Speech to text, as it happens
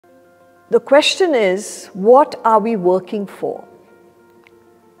The question is, what are we working for?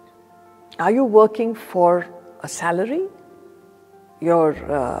 Are you working for a salary?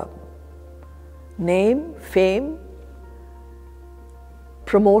 Your name, fame,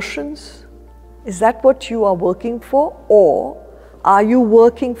 promotions? Is that what you are working for? Or are you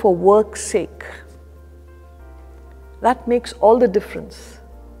working for work's sake? That makes all the difference.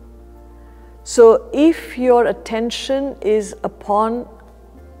 So if your attention is upon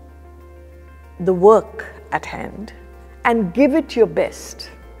the work at hand and give it your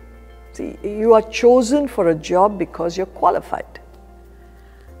best. See, you are chosen for a job because you're qualified.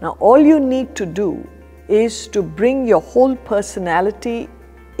 Now, all you need to do is to bring your whole personality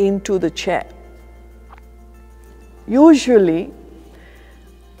into the chair. Usually,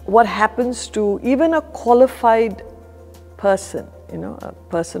 what happens to even a qualified person, a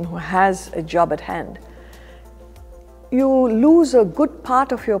person who has a job at hand, you lose a good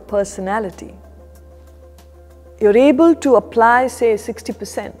part of your personality. You're able to apply, say,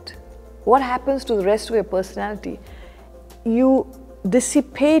 60%. What happens to the rest of your personality? You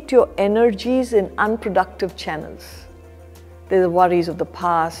dissipate your energies in unproductive channels. There are worries of the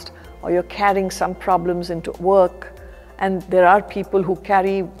past, or you're carrying some problems into work, and there are people who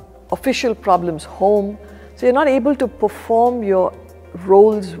carry official problems home. So you're not able to perform your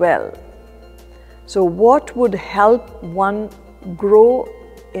roles well. So what would help one grow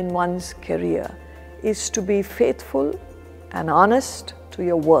in one's career is to be faithful and honest to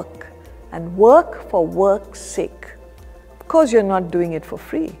your work and work for work's sake. Of course, you're not doing it for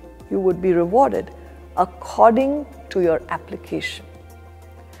free. You would be rewarded according to your application.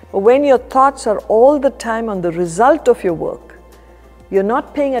 But when your thoughts are all the time on the result of your work, you're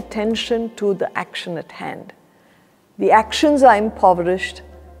not paying attention to the action at hand. The actions are impoverished,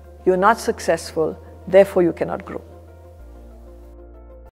 you're not successful, therefore you cannot grow.